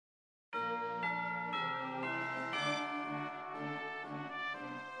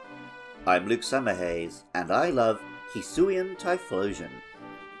I'm Luke Summerhays, and I love Hisuian Typhlosion.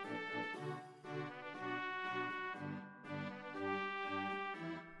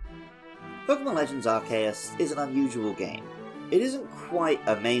 Pokemon Legends Arceus is an unusual game. It isn't quite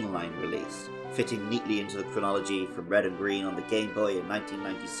a mainline release, fitting neatly into the chronology from Red and Green on the Game Boy in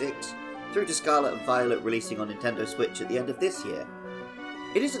 1996, through to Scarlet and Violet releasing on Nintendo Switch at the end of this year.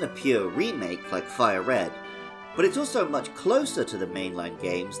 It isn't a pure remake like Fire Red, but it's also much closer to the mainline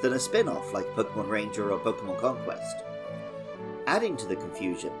games than a spin-off like Pokemon Ranger or Pokemon Conquest. Adding to the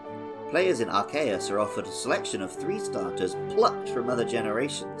confusion, players in Arceus are offered a selection of 3 starters plucked from other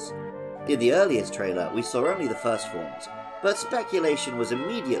generations. In the earliest trailer, we saw only the first forms, but speculation was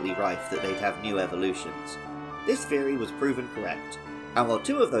immediately rife that they'd have new evolutions. This theory was proven correct, and while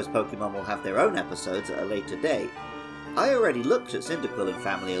 2 of those Pokemon will have their own episodes at a later date, I already looked at Cyndaquil and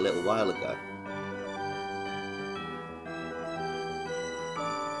family a little while ago.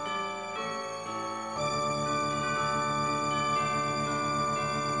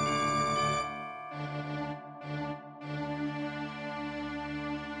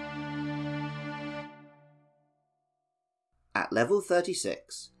 At level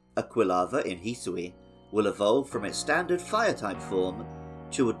 36, a Quilava in Hisui will evolve from its standard Fire-type form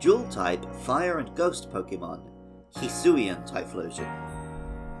to a Dual-type Fire and Ghost Pokemon, Hisuian Typhlosion.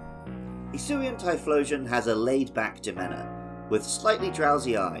 Hisuian Typhlosion has a laid-back demeanour, with slightly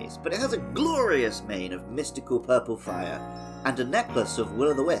drowsy eyes, but it has a glorious mane of mystical purple fire, and a necklace of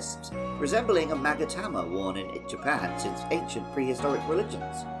will-o'-the-wisps, resembling a Magatama worn in Japan since ancient prehistoric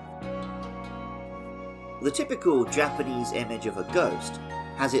religions. The typical Japanese image of a ghost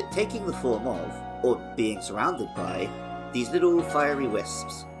has it taking the form of, or being surrounded by, these little fiery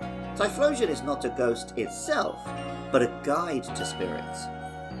wisps. Typhlosion is not a ghost itself, but a guide to spirits.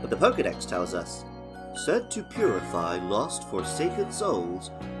 But the Pokédex tells us, said to purify lost forsaken souls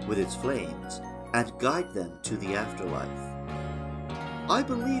with its flames, and guide them to the afterlife. I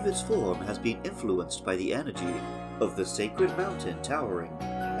believe its form has been influenced by the energy of the sacred mountain towering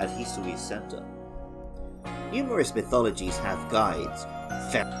at Hisui's center. Numerous mythologies have guides,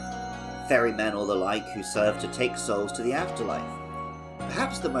 ferrymen or the like who serve to take souls to the afterlife.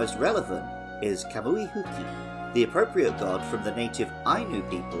 Perhaps the most relevant is Kamui-Huki, the appropriate god from the native Ainu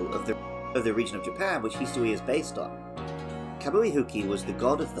people of the region of Japan which Hisui is based on. Kamui-Huki was the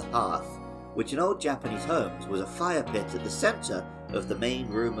god of the hearth, which in old Japanese homes was a fire pit at the centre of the main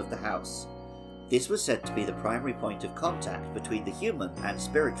room of the house. This was said to be the primary point of contact between the human and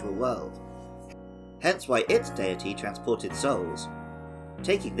spiritual world. Hence why its deity transported souls.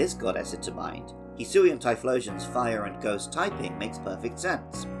 Taking this goddess into mind, Hisuian Typhlosion's fire and ghost typing makes perfect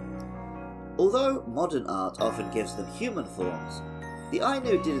sense. Although modern art often gives them human forms, the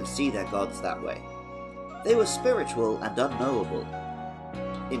Ainu didn't see their gods that way. They were spiritual and unknowable,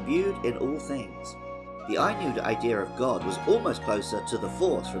 imbued in all things. The Ainu idea of God was almost closer to the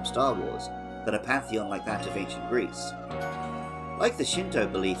Force from Star Wars than a pantheon like that of ancient Greece. Like the Shinto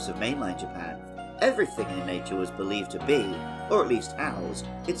beliefs of mainland Japan, everything in nature was believed to be, or at least house,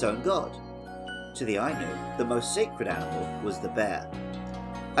 its own god. To the Ainu, the most sacred animal was the bear.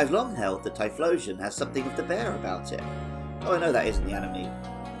 I've long held that Typhlosion has something of the bear about it. I know that isn't the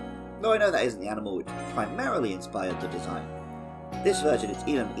animal which primarily inspired the design. This version it's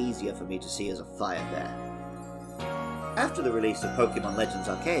even easier for me to see as a fire bear. After the release of Pokemon Legends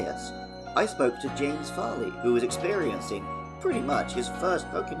Arceus, I spoke to James Farley, who was experiencing pretty much his first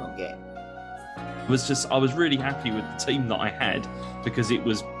Pokemon game. I was really happy with the team that I had because it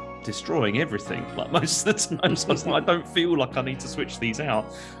was destroying everything like most of the time. So I was like, I don't feel like I need to switch these out,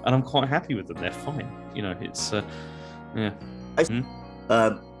 and I'm quite happy with them. They're fine. You know, it's yeah.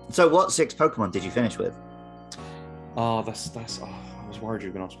 So what 6 Pokemon did you finish with? Oh, that's. Oh, I was worried you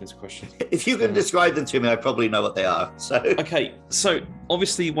were going to ask me this question. If you can describe them to me, I probably know what they are. So okay, so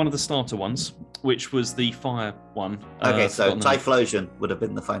obviously one of the starter ones, which was the fire one. Okay, so Typhlosion would have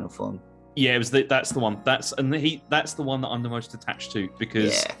been the final form. Yeah, it was. That's the one. That's the one that I'm the most attached to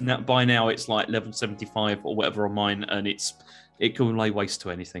because by now it's like level 75 or whatever on mine, and it can lay waste to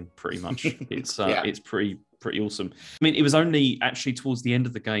anything pretty much. It's it's pretty awesome. I mean, it was only actually towards the end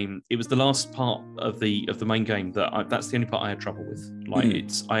of the game. It was the last part of the main game that's the only part I had trouble with.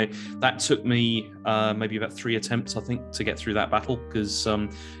 Like that took me maybe about 3 attempts, I think, to get through that battle because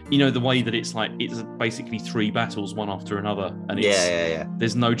the way that it's basically 3 battles one after another, and it's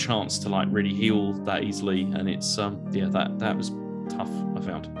there's no chance to like really heal that easily, and it's that was tough, I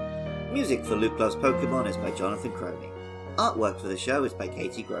found. Music for Luke Loves Pokemon is by Jonathan Crony. Artwork for the show is by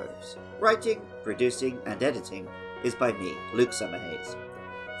Katie Groves. Writing, producing, and editing is by me, Luke Summerhays.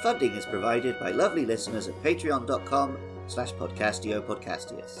 Funding is provided by lovely listeners at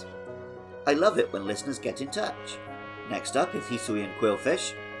patreon.com/podcastiopodcastius. I love it when listeners get in touch. Next up is Hisuian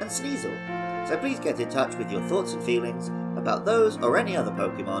Quillfish and Sneasel, so please get in touch with your thoughts and feelings about those or any other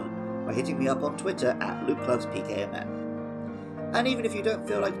Pokemon by hitting me up on Twitter at LukeLovesPKMN. And even if you don't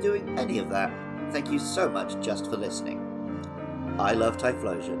feel like doing any of that, thank you so much just for listening. I love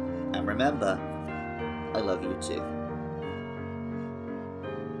Typhlosion, and remember, I love you too.